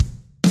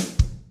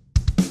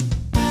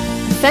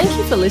Thank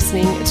you for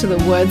listening to the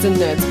Words and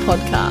Nerds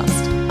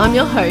podcast. I'm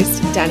your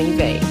host, Danny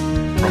V.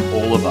 From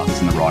all of us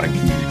in the writing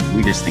community,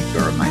 we just think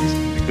you're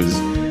amazing because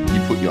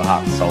you put your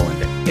heart and soul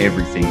into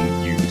everything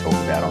you talk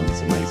about on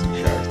this amazing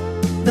show.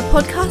 The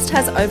podcast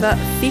has over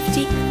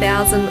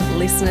 50,000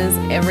 listeners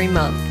every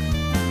month.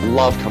 I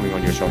love coming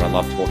on your show and I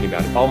love talking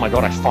about it. Oh my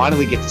God, I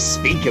finally get to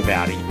speak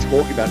about it. You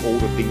talk about all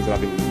the things that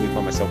I've been living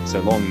by myself for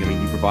so long. I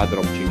mean, you provide that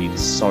opportunity to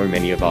so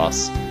many of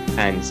us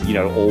and, you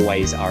know,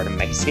 always are an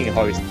amazing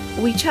host.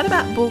 We chat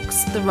about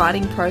books, the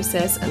writing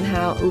process, and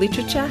how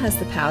literature has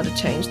the power to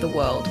change the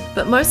world.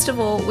 But most of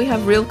all, we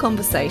have real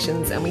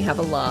conversations and we have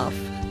a laugh.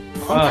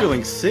 I'm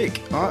feeling sick.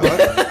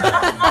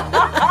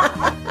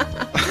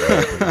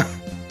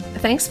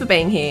 Thanks for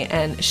being here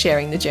and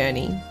sharing the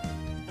journey.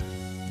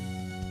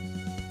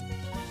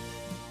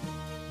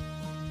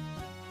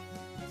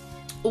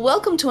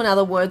 Welcome to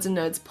another Words and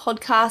Nerds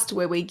podcast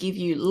where we give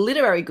you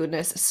literary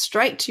goodness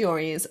straight to your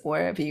ears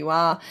wherever you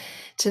are.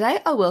 Today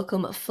I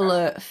welcome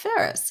Fleur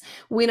Ferris,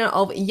 winner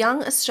of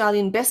Young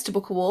Australian Best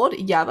Book Award,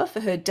 Yabba,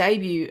 for her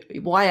debut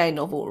YA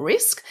novel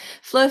Risk.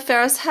 Fleur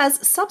Ferris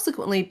has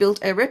subsequently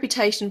built a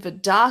reputation for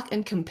dark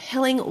and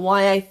compelling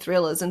YA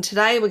thrillers, and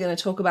today we're going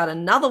to talk about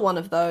another one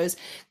of those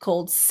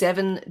called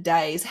 7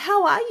 Days.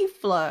 How are you,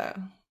 Fleur?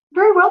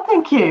 Very well,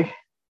 thank you.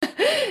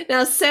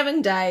 Now,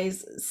 7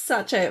 Days,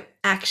 such a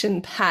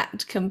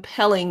action-packed,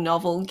 compelling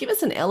novel. Give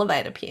us an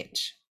elevator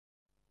pitch.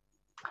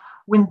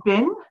 When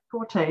Ben,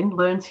 14,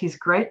 learns his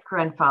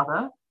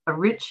great-grandfather, a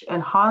rich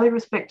and highly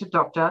respected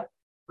doctor,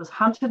 was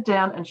hunted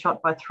down and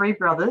shot by 3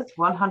 brothers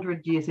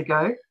 100 years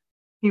ago,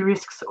 he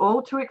risks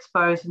all to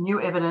expose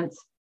new evidence,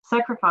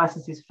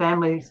 sacrifices his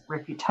family's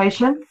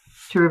reputation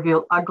to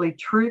reveal ugly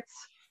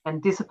truths,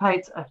 and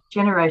dissipates a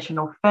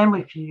generational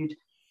family feud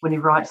when he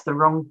writes the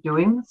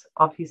wrongdoings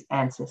of his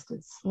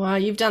ancestors. Wow,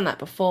 you've done that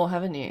before,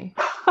 haven't you?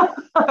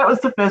 That was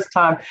the first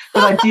time,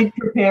 but I did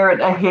prepare it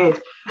ahead.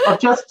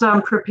 I've just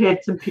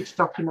prepared some pitch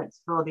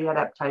documents for the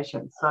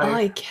adaptation. So,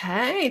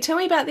 okay, tell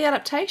me about the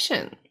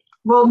adaptation.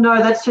 Well,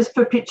 no, that's just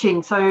for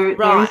pitching. So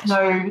Right.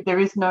 there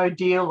is no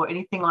deal or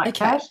anything like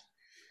that.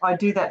 I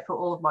do that for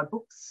all of my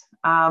books.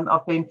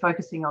 I've been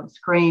focusing on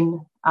screen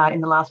in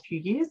the last few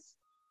years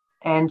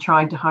and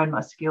trying to hone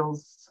my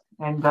skills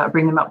and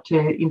bring them up to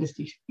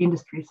industry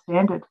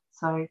standard.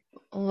 So,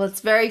 Well,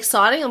 it's very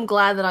exciting. I'm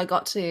glad that I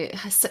got to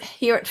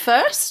hear it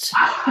first.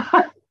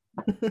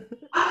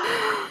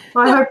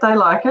 I hope they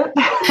like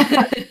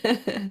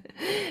it.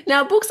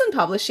 Now, Books and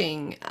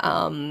Publishing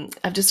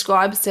have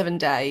described 7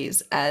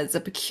 Days as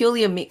a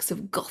peculiar mix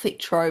of gothic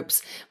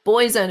tropes,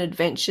 boys' own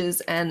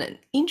adventures, and an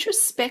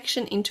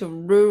introspection into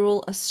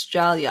rural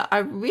Australia. I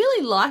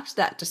really liked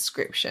that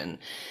description.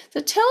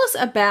 So tell us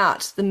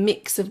about the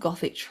mix of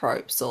gothic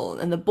tropes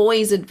and the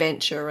boys'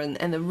 adventure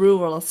and the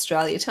rural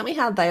Australia. Tell me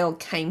how they all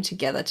came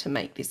together to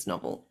make this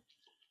novel.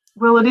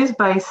 Well, it is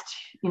based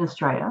in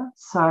Australia.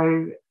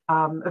 So,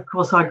 of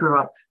course, I grew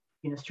up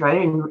in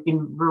Australia,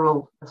 in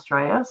rural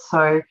Australia.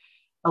 So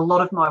a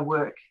lot of my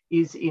work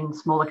is in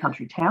smaller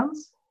country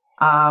towns.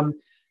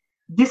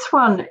 This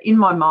one, in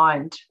my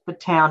mind, the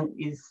town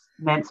is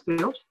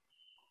Mansfield.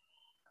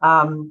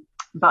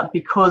 But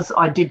because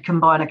I did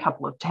combine a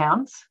couple of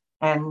towns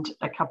and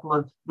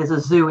there's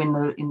a zoo in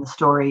the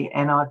story,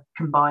 and I've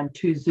combined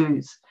 2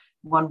 zoos.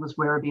 One was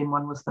Werribee and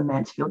one was the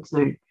Mansfield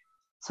Zoo.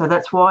 So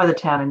that's why the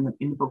town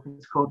in the book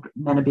is called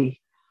Manabee.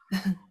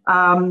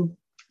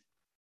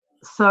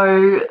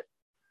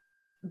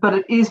 But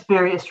it is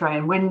very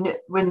Australian. When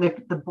the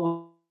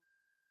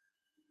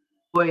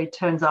boy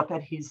turns up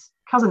at his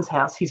cousin's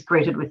house, he's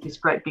greeted with this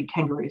great big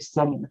kangaroo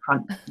standing in the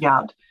front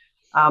yard.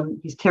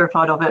 He's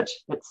terrified of it.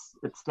 It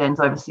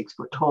stands over 6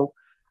 foot tall.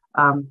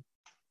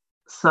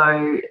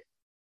 So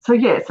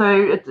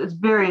it's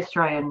very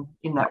Australian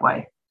in that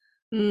way.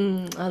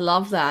 I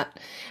love that.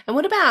 And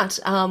what about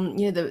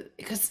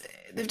because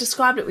they've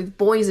described it with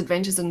boys'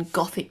 adventures and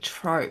gothic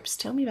tropes.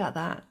 Tell me about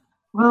that.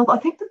 Well, I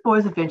think the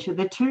boys' adventure,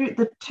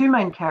 the two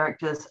main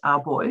characters are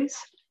boys,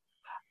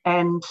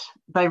 and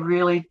they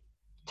really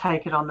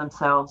take it on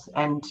themselves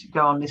and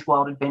go on this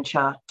wild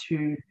adventure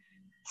to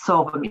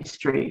solve a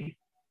mystery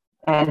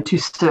and to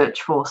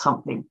search for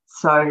something.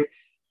 So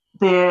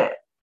they're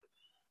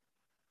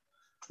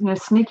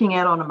sneaking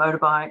out on a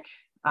motorbike,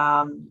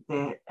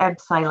 they're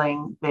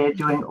abseiling, they're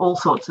doing all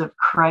sorts of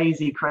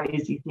crazy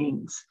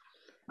things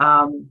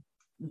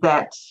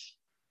that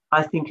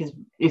I think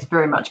is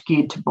very much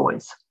geared to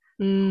boys.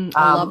 I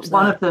loved that.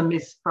 One of them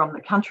is from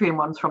the country and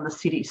one's from the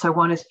city. So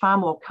one is far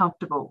more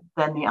comfortable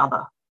than the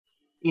other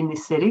in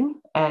this setting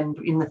and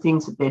in the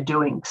things that they're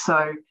doing.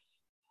 So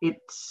it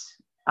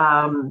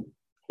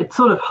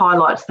sort of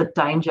highlights the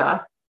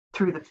danger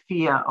through the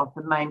fear of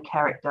the main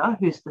character,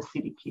 who's the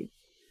city kid.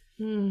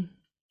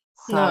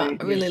 So, I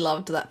really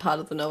loved that part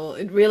of the novel.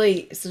 It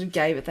really sort of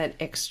gave it that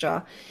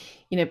extra,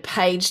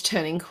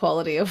 page-turning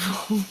quality of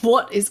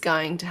what is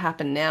going to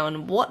happen now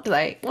and what are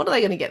they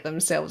going to get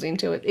themselves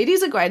into. It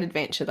is a great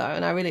adventure, though,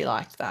 and I really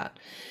liked that.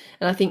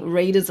 And I think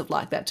readers have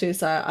liked that too.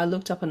 So I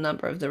looked up a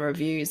number of the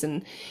reviews,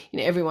 and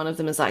every one of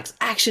them is like, it's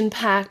action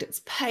packed,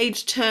 it's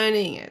page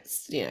turning,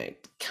 it's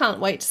can't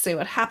wait to see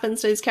what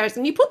happens to these characters.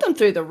 And you put them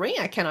through the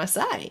ringer, can I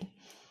say?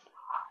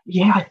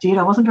 Yeah, I did.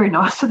 I wasn't very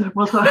nice to them,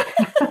 was I?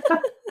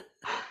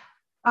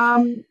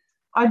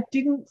 I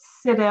didn't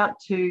set out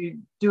to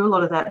do a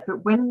lot of that,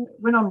 but when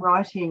I'm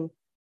writing,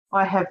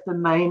 I have the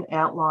main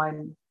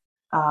outline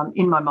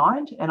in my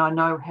mind, and I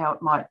know how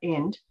it might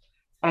end,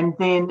 and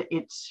then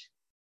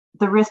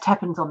the rest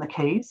happens on the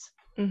keys.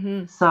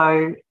 Mm-hmm.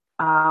 So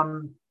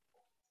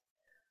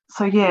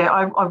yeah,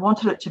 I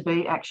wanted it to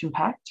be action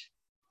packed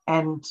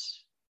and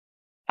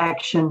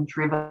action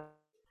driven.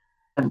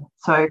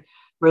 So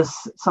whereas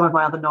some of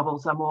my other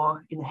novels are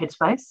more in the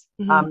headspace,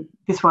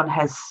 this one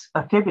has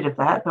a fair bit of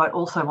that, but I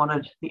also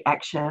wanted the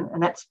action,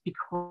 and that's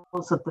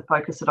because of the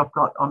focus that I've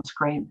got on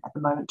screen at the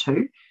moment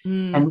too,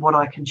 and what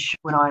I can show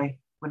when I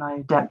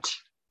adapt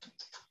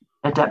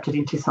it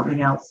into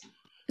something else.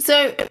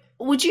 So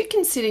would you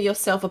consider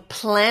yourself a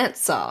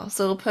plantser,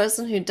 so a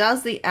person who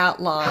does the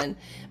outline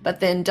but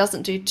then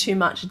doesn't do too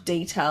much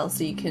detail,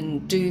 so you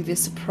can do the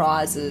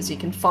surprises, you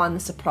can find the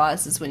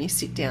surprises when you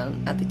sit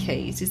down at the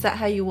keys? Is that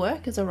how you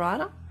work as a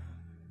writer?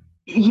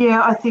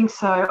 Yeah, I think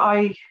so.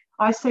 I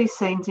see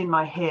scenes in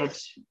my head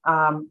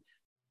when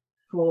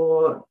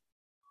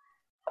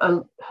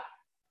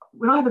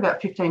I have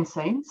about 15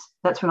 scenes,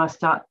 that's when I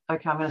start,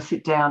 okay, I'm going to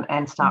sit down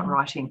and start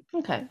writing.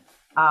 Okay.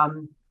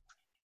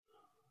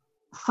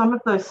 Some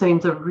of those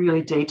scenes are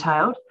really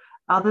detailed.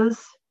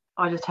 Others,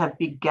 I just have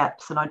big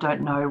gaps and I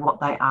don't know what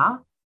they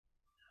are.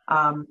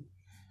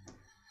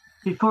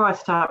 Before I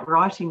start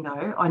writing,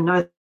 though, I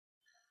know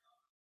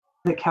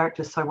the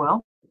characters so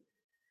well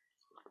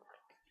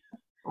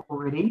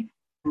already,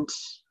 and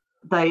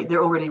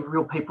they're already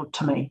real people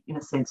to me, in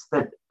a sense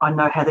that I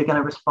know how they're going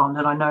to respond,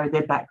 and I know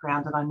their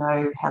background, and I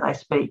know how they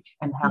speak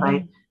and how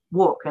they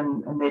walk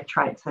and their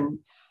traits. And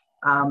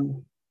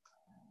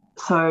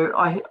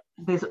so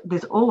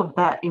there's all of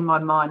that in my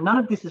mind. None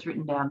of this is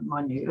written down,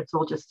 mind you. It's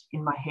all just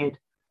in my head.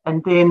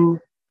 And then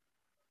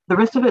the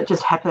rest of it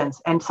just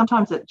happens, and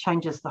sometimes it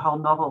changes the whole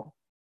novel.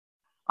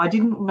 I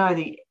didn't know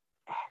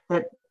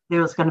that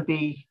there was going to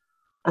be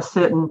a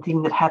certain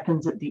thing that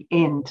happens at the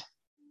end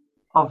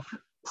of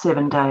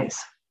 7 days.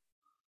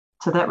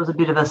 So that was a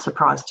bit of a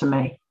surprise to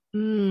me.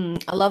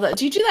 I love that.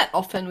 Do you do that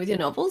often with your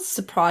novels?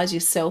 Surprise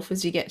yourself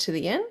as you get to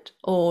the end,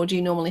 or do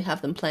you normally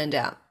have them planned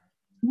out?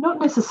 Not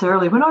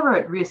necessarily. When I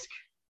wrote Risk,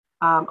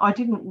 I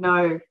didn't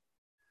know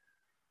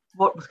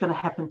what was going to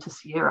happen to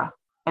Sierra,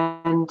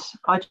 and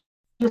I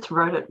just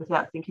wrote it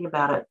without thinking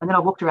about it. And then I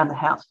walked around the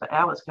house for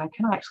hours going,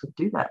 can I actually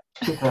do that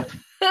to her?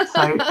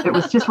 So it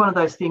was just one of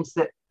those things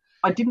that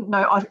I didn't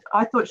know.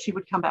 I thought she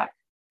would come back.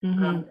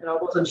 And I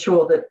wasn't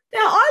sure that.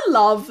 Now, I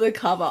love the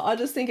cover. I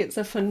just think it's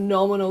a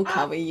phenomenal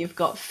cover. You've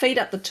got feet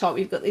up the top.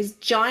 You've got this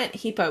giant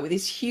hippo with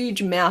his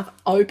huge mouth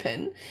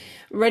open,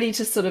 ready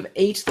to sort of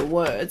eat the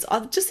words. I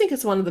just think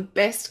it's one of the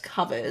best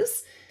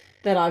covers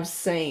that I've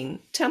seen.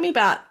 Tell me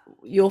about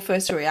your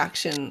first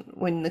reaction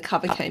when the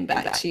cover came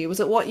back to you. Was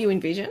it what you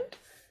envisioned?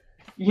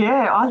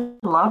 Yeah, I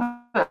love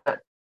it.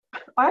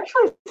 I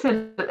actually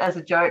said it as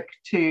a joke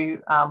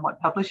to my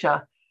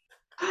publisher.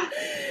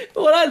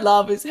 But what I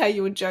love is how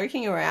you were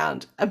joking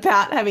around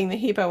about having the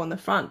hippo on the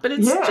front, but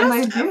it's just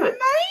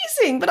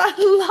amazing. But I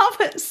love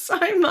it so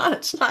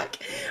much. Like,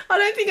 I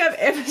don't think I've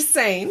ever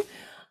seen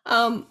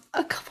a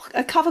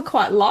cover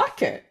quite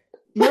like it.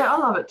 Yeah, I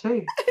love it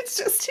too. It's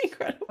just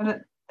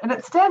incredible. And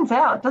it stands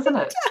out, doesn't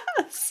it?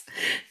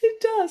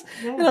 It does.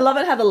 Yeah. And I love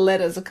it how the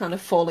letters are kind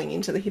of falling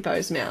into the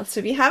hippo's mouth. So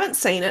if you haven't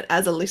seen it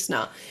as a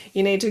listener,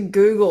 you need to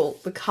Google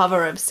the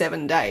cover of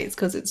 7 Days,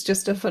 because it's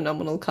just a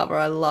phenomenal cover.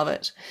 I love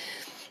it.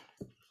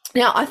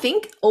 Now, I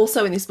think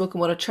also in this book,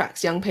 and what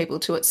attracts young people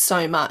to it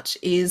so much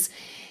is,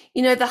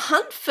 the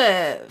hunt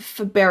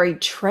for buried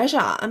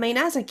treasure. I mean,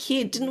 as a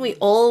kid, didn't we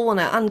all want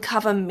to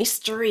uncover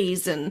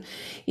mysteries and,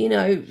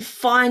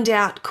 find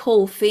out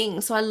cool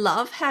things? So I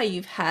love how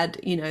you've had,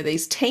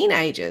 these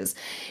teenagers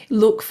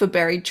look for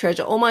buried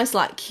treasure, almost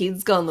like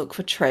kids go and look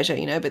for treasure,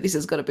 but this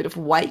has got a bit of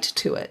weight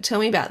to it. Tell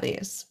me about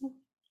this.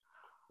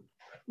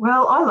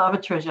 Well, I love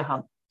a treasure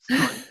hunt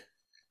story.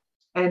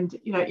 And,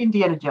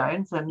 Indiana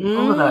Jones and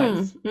all of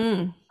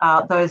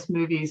those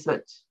movies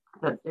that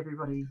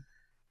everybody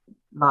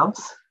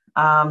loves.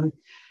 And,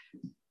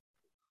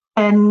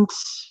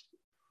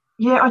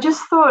 yeah, I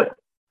just thought,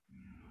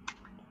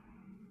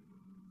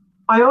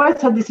 I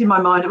always had this in my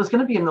mind. It was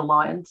going to be in the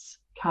lion's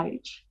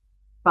cage,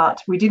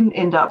 but I didn't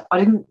end up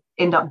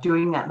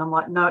doing that. And I'm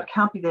like, no, it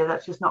can't be there.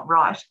 That's just not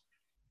right.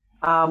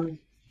 And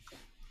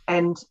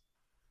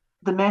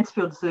the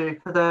Mansfield Zoo,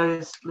 for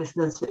those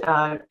listeners,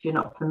 if you're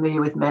not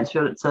familiar with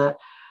Mansfield, it's a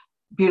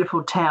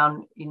beautiful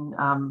town in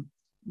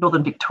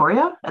northern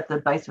Victoria at the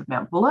base of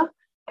Mount Buller,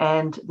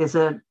 and there's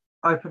an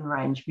open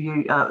range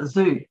view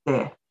zoo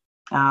there.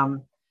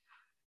 And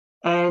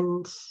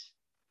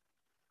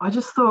I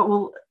just thought,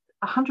 well,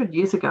 100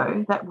 years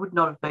ago, that would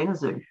not have been a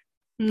zoo.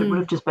 It would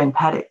have just been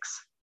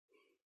paddocks.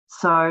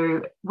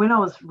 So when I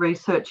was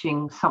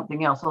researching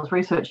something else, I was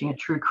researching a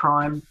true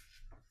crime,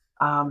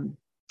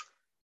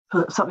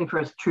 something for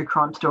a true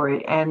crime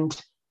story, and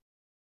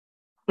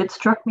it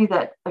struck me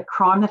that a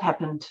crime that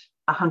happened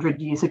 100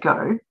 years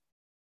ago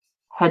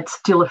had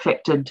still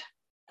affected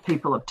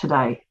people of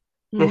today,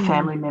 their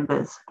family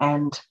members.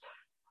 And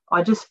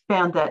I just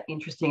found that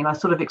interesting. And I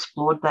sort of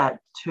explored that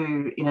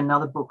too in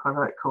another book I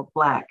wrote called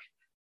Black,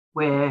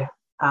 where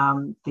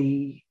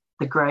the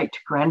great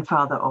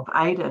grandfather of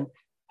Aidan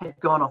had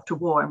gone off to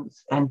war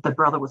and the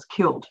brother was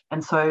killed.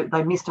 And so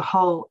they missed a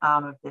whole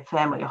arm of their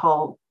family, a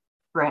whole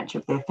branch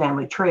of their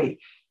family tree.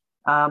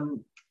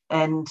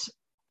 And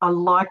I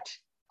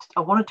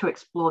wanted to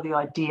explore the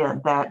idea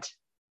that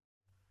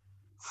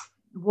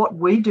what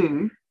we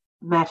do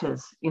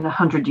matters in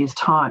 100 years'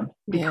 time,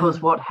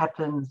 because what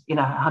happens in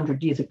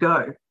 100 years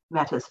ago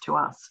matters to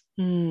us.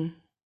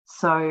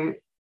 So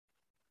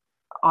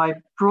I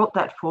brought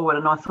that forward,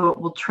 and I thought,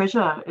 well,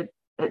 treasure,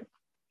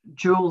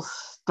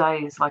 Jules'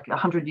 days, like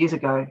 100 years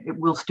ago, it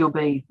will still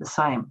be the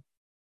same,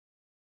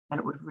 and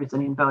it would have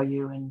risen in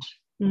value and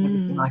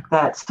everything like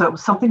that. So it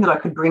was something that I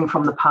could bring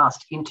from the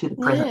past into the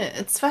present. Yeah,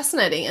 it's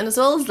fascinating. And as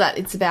well as that,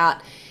 it's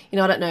about, I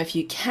don't know if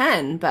you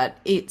can, but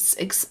it's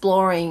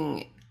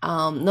exploring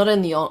not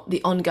only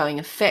the ongoing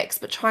effects,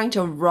 but trying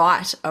to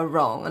right a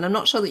wrong. And I'm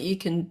not sure that you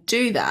can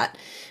do that,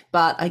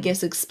 but I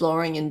guess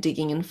exploring and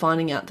digging and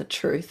finding out the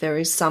truth, there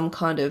is some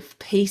kind of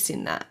peace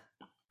in that.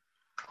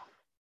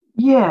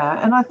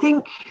 Yeah, and I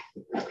think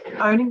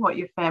owning what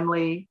your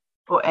family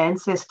or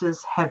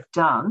ancestors have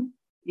done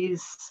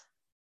is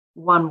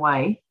one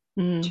way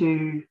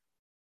to,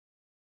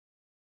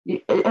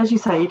 as you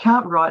say, you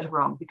can't right a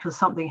wrong because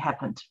something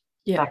happened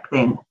back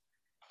then.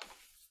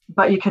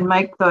 But you can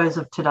make those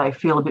of today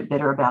feel a bit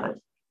better about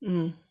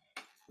it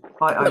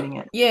by owning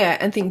it. Yeah,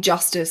 and think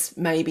justice,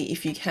 maybe,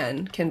 if you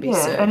can be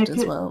served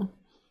as well.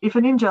 If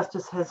an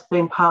injustice has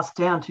been passed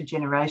down to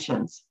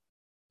generations,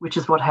 which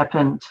is what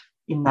happened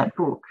in that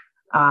book,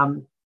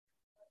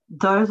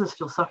 those are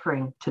still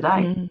suffering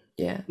today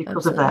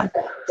because of that.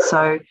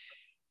 So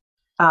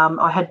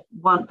I had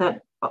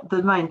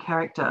the main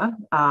character,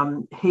 I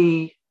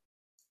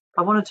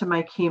wanted to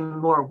make him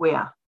more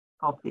aware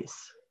of this.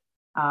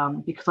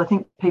 Because I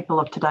think people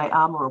of today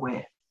are more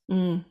aware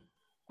and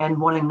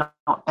wanting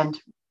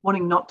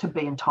not to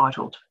be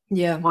entitled,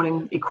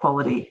 wanting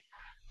equality.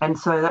 And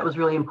so that was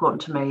really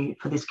important to me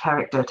for this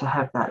character to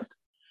have that.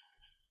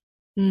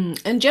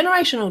 And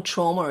generational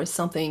trauma is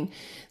something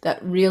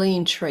that really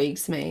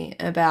intrigues me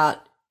about,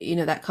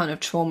 that kind of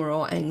trauma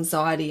or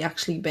anxiety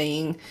actually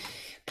being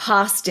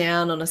passed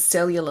down on a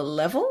cellular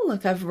level.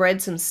 Like I've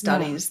read some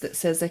studies that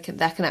says that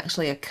can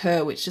actually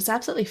occur, which just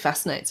absolutely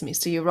fascinates me.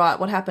 So you're right,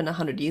 what happened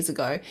 100 years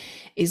ago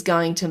is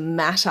going to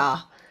matter,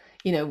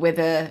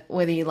 whether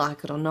you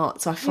like it or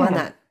not. So I find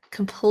that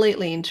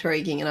completely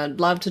intriguing, and I'd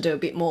love to do a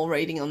bit more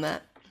reading on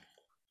that.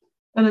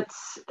 And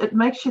it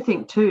makes you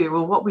think too,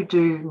 well, what we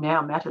do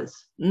now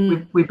matters.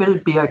 We better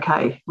be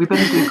okay. We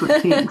better do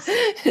good things.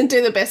 And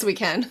do the best we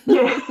can.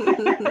 Yeah.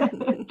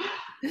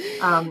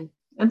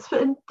 And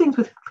things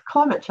with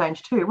climate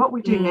change too. What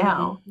we do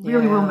now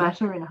really will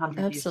matter in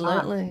 100 years' time.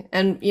 Absolutely.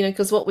 And,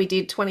 because what we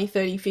did 20,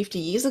 30, 50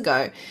 years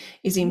ago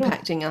is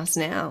impacting us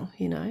now,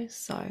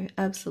 so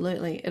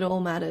absolutely, it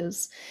all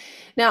matters.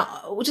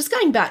 Now, just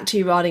going back to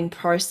your writing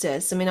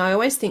process, I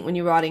always think when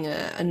you're writing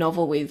a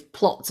novel with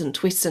plots and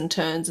twists and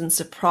turns and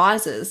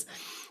surprises,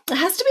 there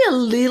has to be a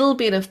little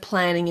bit of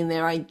planning in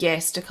there, I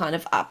guess, to kind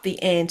of up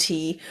the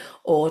ante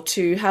or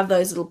to have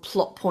those little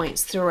plot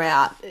points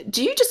throughout.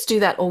 Do you just do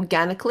that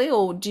organically,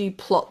 or do you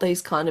plot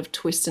these kind of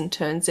twists and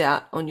turns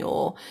out on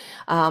your,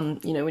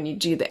 when you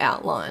do the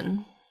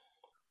outline?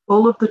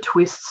 All of the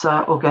twists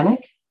are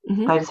organic.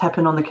 They just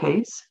happen on the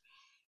keys.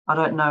 I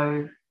don't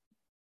know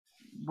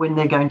when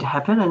they're going to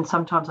happen, and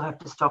sometimes I have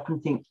to stop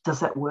and think, does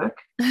that work?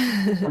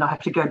 And I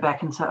have to go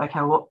back and say, okay,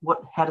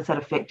 how does that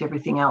affect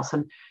everything else?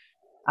 And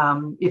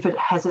if it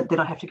hasn't, then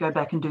I have to go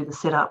back and do the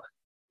setup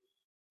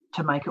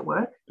to make it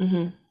work.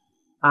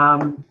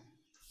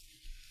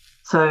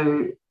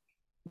 So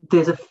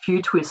there's a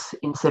few twists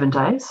in 7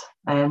 days,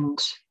 and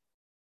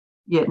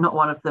not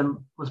one of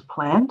them was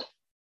planned.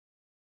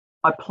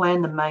 I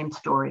planned the main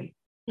story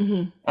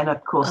and,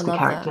 of course, the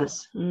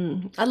characters.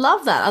 I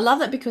love that. I love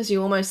that because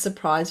you almost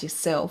surprise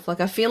yourself.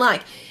 Like, I feel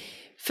like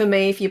for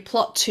me, if you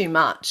plot too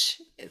much,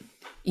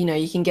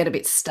 you can get a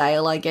bit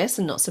stale, I guess,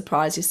 and not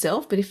surprise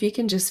yourself. But if you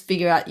can just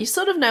figure out, you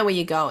sort of know where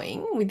you're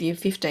going with your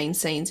 15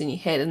 scenes in your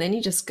head, and then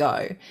you just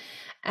go.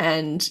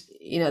 And,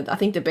 I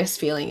think the best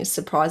feeling is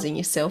surprising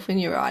yourself when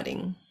you're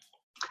writing.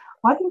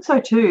 I think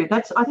so too.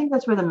 I think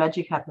that's where the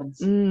magic happens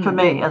for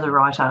me as a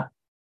writer.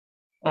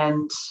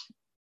 And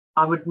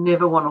I would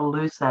never want to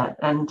lose that.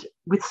 And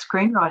with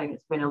screenwriting,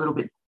 it's been a little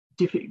bit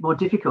more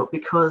difficult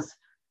because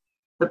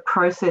the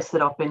process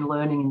that I've been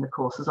learning in the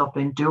courses I've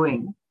been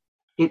doing,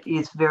 it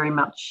is very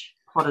much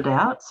plotted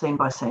out, scene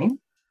by scene.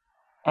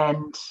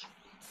 And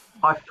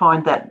I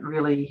find that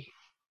really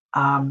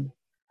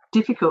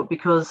difficult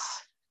because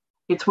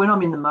it's when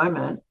I'm in the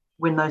moment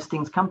when those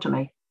things come to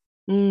me.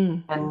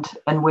 and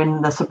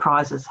when the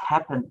surprises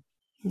happen.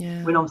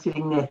 Yeah. When I'm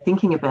sitting there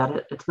thinking about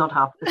it, it's not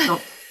half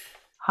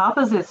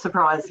as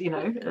surprise,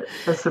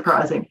 as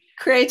surprising.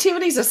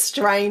 Creativity is a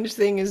strange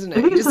thing, isn't it?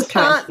 It You is a just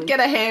strange can't thing. get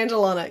a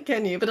handle on it,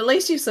 can you? But at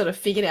least you've sort of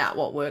figured out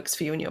what works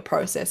for you in your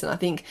process. And I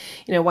think,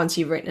 once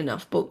you've written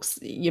enough books,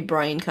 your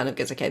brain kind of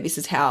goes, okay, this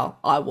is how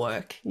I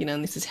work,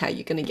 and this is how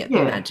you're going to get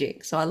the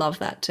magic. So I love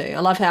that too. I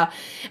love how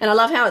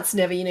it's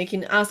never, you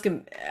can ask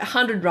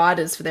 100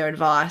 writers for their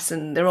advice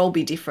and they'll all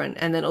be different,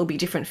 and then it'll be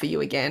different for you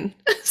again.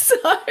 So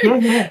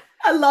Yeah.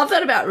 I love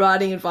that about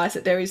writing advice,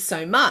 that there is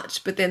so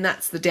much, but then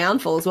that's the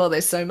downfall as well.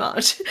 There's so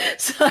much.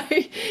 So,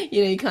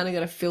 you kind of got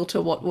to filter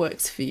what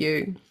works for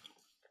you.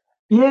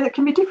 Yeah, it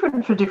can be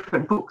different for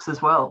different books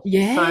as well.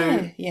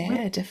 Yeah,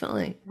 so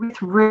definitely.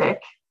 With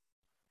Wreck,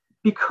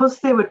 because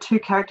there were two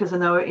characters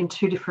and they were in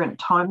two different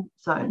time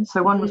zones,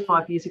 so one was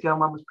 5 years ago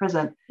and one was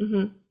present,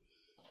 and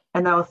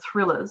they were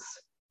thrillers.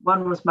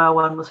 One was male,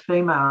 one was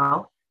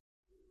female.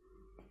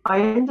 I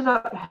ended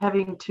up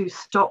having to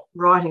stop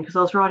writing because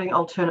I was writing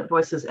alternate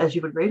voices as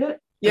you would read it,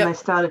 and they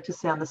started to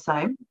sound the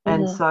same.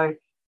 And so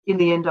in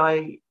the end,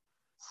 I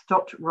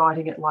stopped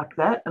writing it like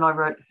that, and I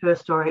wrote her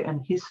story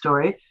and his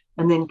story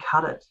and then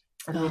cut it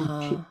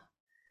and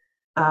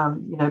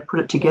then put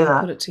it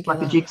together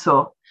like a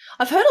jigsaw.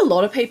 I've heard a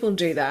lot of people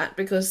do that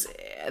because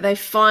they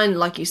find,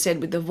 like you said,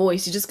 with the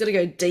voice, you just got to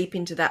go deep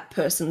into that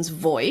person's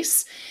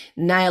voice,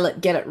 nail it,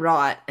 get it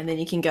right, and then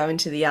you can go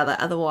into the other.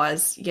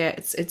 Otherwise,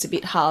 it's a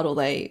bit hard, or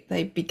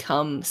they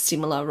become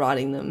similar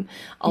writing them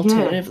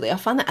alternatively. I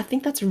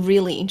think that's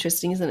really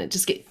interesting, isn't it?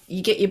 Just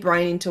you get your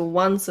brain into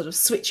one, sort of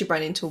switch your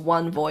brain into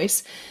one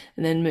voice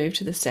and then move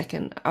to the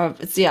second. I've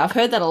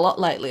heard that a lot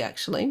lately,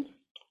 actually.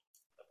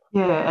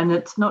 Yeah, and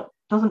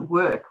doesn't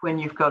work when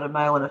you've got a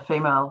male and a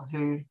female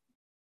who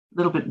a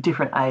little bit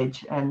different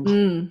age,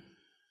 and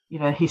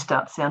he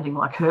starts sounding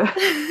like her.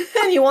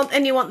 and you want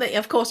that,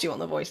 of course you want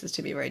the voices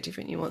to be very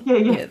different. You want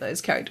those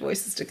character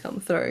voices to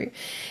come through.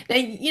 Now,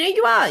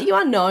 you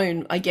are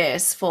known, I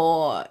guess,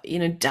 for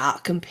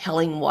dark,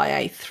 compelling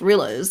YA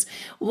thrillers.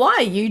 Why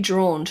are you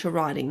drawn to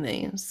writing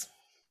these?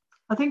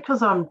 I think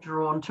because I'm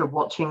drawn to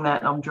watching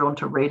that, and I'm drawn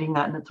to reading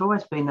that, and it's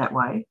always been that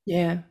way.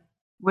 Yeah.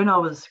 When I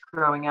was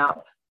growing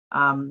up,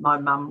 my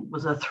mum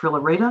was a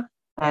thriller reader,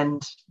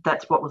 and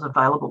that's what was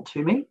available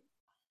to me,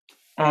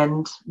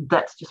 and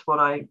that's just what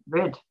I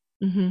read.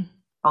 I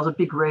was a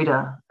big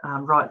reader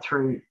right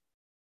through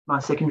my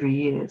secondary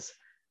years,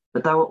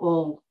 but they were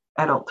all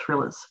adult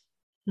thrillers,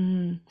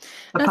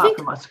 apart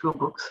from my school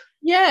books.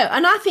 Yeah,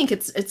 and I think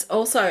it's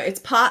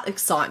part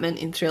excitement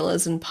in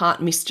thrillers and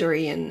part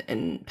mystery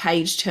and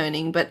page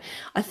turning, but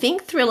I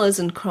think thrillers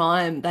and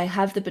crime, they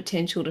have the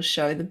potential to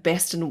show the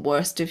best and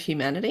worst of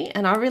humanity,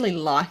 and I really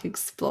like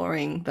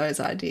exploring those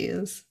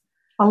ideas.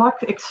 I like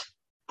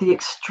the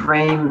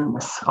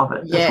extremes of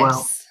it as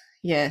well.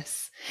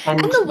 Yes. And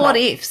the what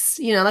ifs,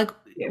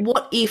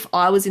 what if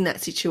I was in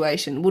that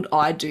situation? Would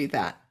I do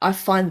that? I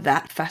find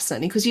that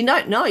fascinating because you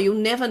don't know. You'll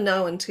never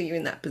know until you're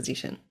in that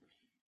position.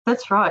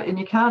 That's right, and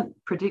you can't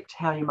predict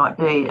how you might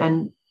be.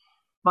 And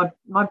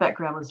my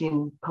background was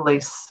in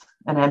police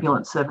and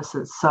ambulance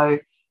services, so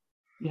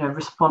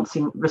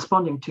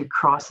responding to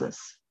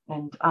crisis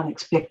and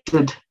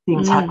unexpected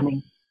things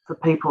happening for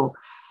people.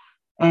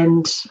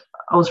 And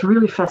I was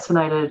really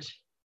fascinated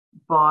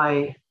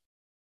by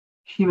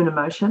human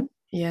emotion,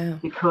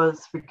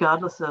 because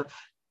regardless of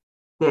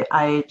their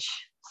age,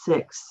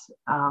 sex,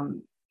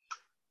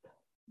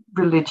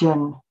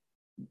 religion,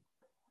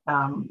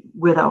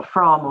 where they were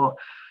from, or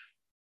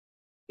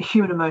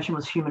human emotion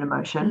was human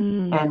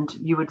emotion. And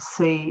you would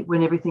see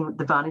when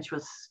the varnish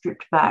was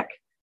stripped back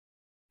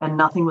and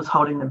nothing was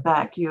holding them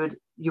back, you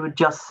would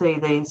just see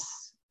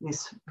this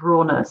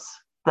rawness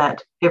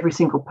that every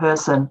single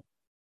person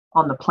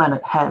on the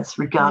planet has,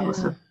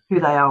 regardless of who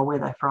they are or where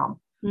they're from.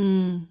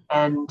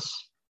 And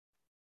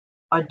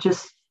I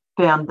just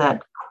found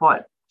that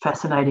quite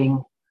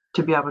fascinating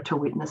to be able to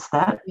witness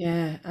that.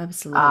 Yeah,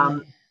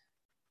 absolutely.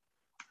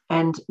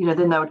 And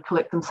then they would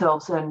collect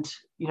themselves and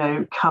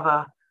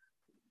cover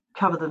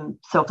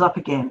themselves up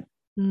again,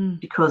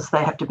 because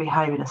they have to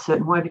behave in a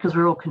certain way, because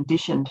we're all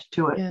conditioned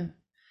to it. Yeah.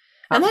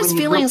 And those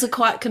feelings are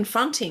quite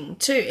confronting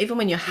too. Even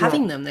when you're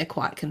having them, they're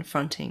quite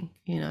confronting.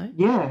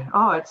 Yeah.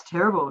 Oh, it's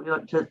terrible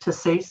to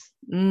cease,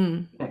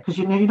 because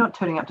you're not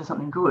turning up to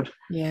something good.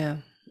 Yeah.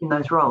 In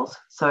those roles.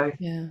 So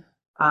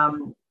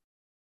and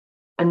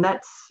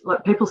that's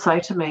like people say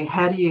to me,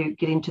 how do you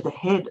get into the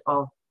head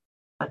of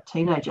a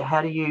teenager?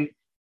 I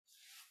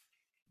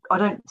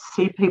don't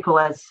see people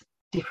as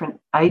different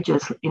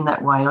ages in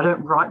that way. I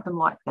don't write them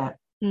like that.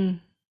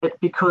 It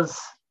because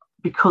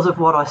of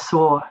what I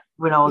saw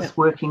when I was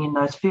working in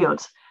those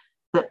fields,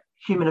 that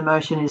human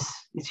emotion is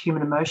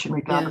human emotion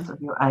regardless of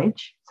your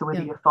age. So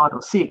whether you're 5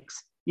 or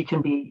 6, you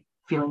can be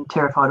feeling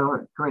terrified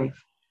or at grief.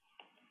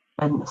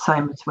 And the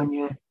same as when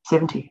you're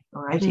 70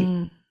 or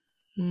 80.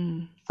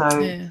 So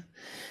yeah.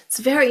 It's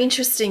very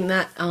interesting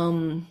that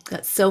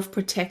that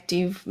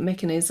self-protective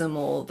mechanism,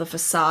 or the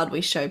facade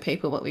we show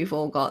people, but we've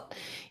all got,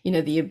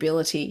 the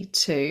ability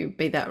to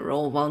be that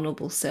raw,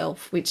 vulnerable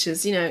self, which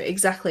is,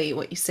 exactly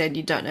what you said.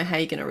 You don't know how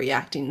you're going to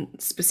react in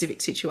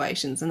specific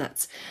situations, and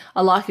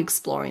I like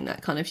exploring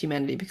that kind of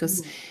humanity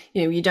because,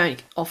 you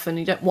don't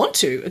want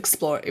to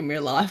explore it in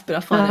real life, but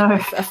I find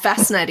it a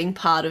fascinating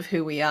part of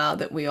who we are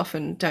that we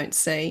often don't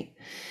see.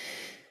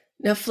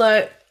 Now,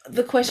 Flo,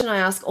 the question I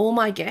ask all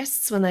my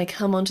guests when they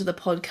come onto the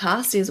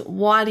podcast is,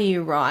 why do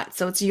you write?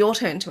 So it's your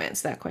turn to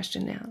answer that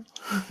question now.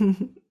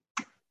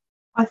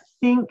 I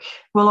think,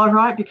 I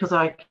write because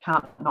I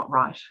can't not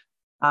write.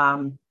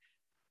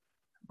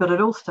 But it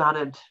all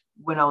started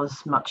when I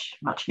was much,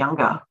 much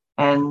younger,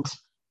 and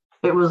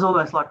it was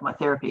almost like my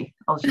therapy.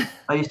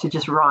 I used to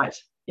just write.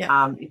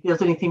 Yeah. If there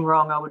was anything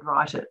wrong, I would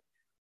write it.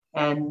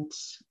 And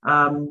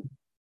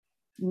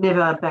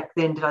never back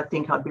then did I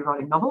think I'd be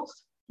writing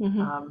novels.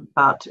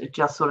 But it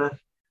just sort of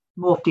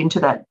morphed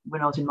into that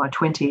when I was in my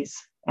 20s,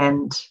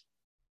 and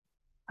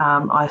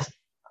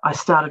I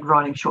started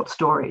writing short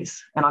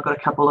stories, and I got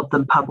a couple of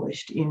them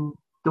published in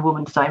the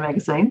Woman's Day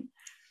magazine.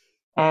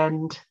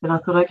 And then I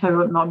thought, okay,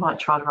 I might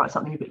try to write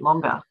something a bit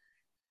longer.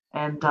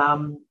 And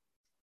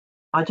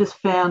I just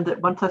found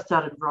that once I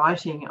started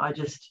writing,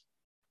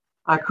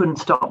 I couldn't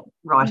stop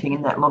writing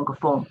in that longer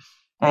form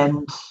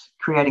and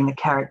creating the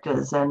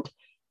characters. And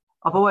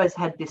I've always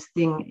had this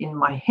thing in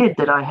my head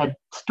that I had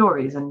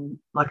stories, and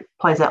like it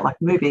plays out like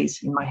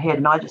movies in my head,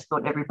 and I just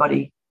thought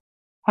everybody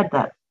had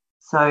that.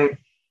 So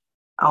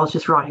I was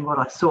just writing what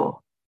I saw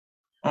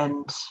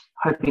and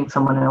hoping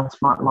someone else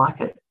might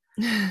like it.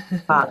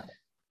 But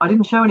I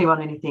didn't show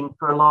anyone anything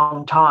for a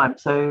long time.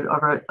 So I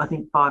wrote, I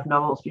think, 5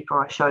 novels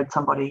before I showed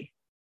somebody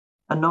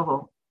a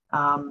novel.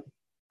 And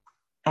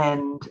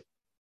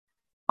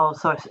I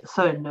was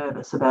so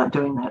nervous about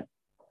doing that.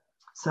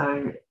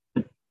 So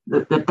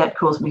that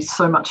caused me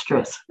so much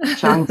stress,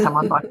 showing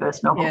someone my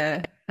first novel.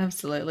 Yeah,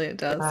 absolutely, it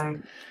does.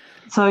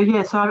 So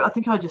I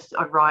think I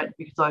write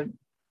because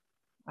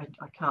I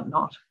can't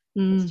not.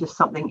 It's just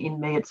something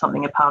in me. It's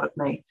something a part of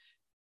me.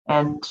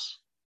 And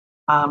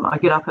I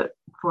get up at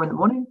 4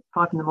 a.m,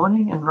 5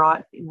 a.m, and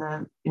write in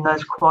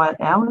those quiet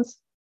hours,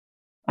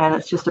 and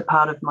it's just a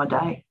part of my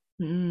day.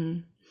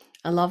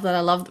 I love that.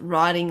 I love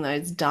writing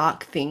those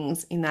dark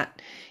things in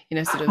that,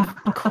 sort of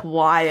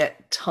quiet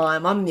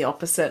time. I'm the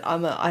opposite.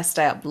 I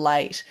stay up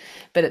late,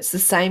 but it's the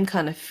same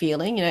kind of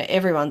feeling.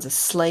 Everyone's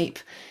asleep,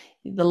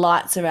 the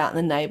lights are out in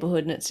the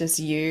neighborhood, and it's just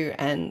you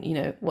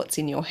and what's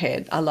in your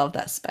head. I love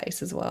that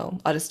space as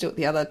well. I just do it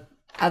the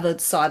other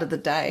side of the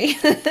day.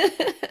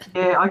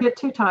 Yeah, I get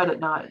too tired at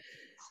night.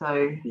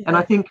 So, yeah. And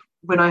I think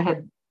when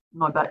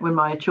when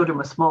my children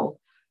were small,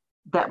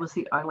 that was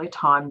the only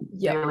time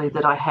really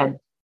that I had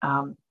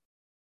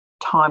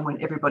time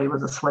when everybody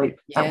was asleep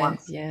at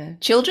once. Yeah,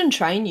 children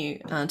train you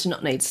to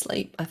not need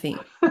sleep, I think.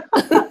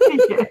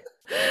 Yeah.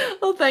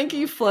 Well, thank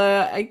you,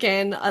 Fleur.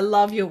 Again, I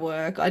love your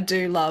work. I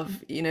do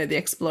love, the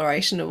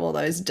exploration of all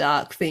those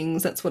dark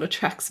things. That's what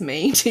attracts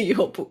me to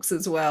your books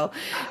as well.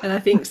 And I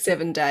think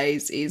 7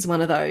 Days is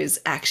one of those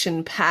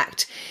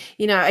action-packed,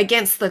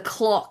 against the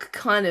clock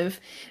kind of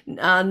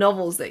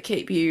novels that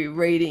keep you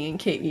reading and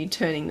keep you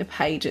turning the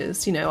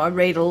pages. I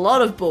read a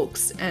lot of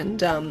books, and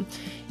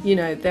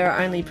there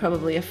are only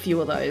probably a few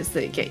of those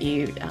that get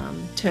you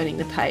turning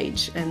the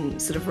page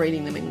and sort of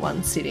reading them in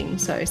one sitting.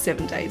 So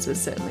 7 Days was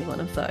certainly one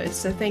of those.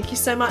 So thank you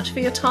so much for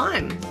your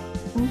time.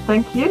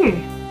 Thank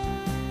you.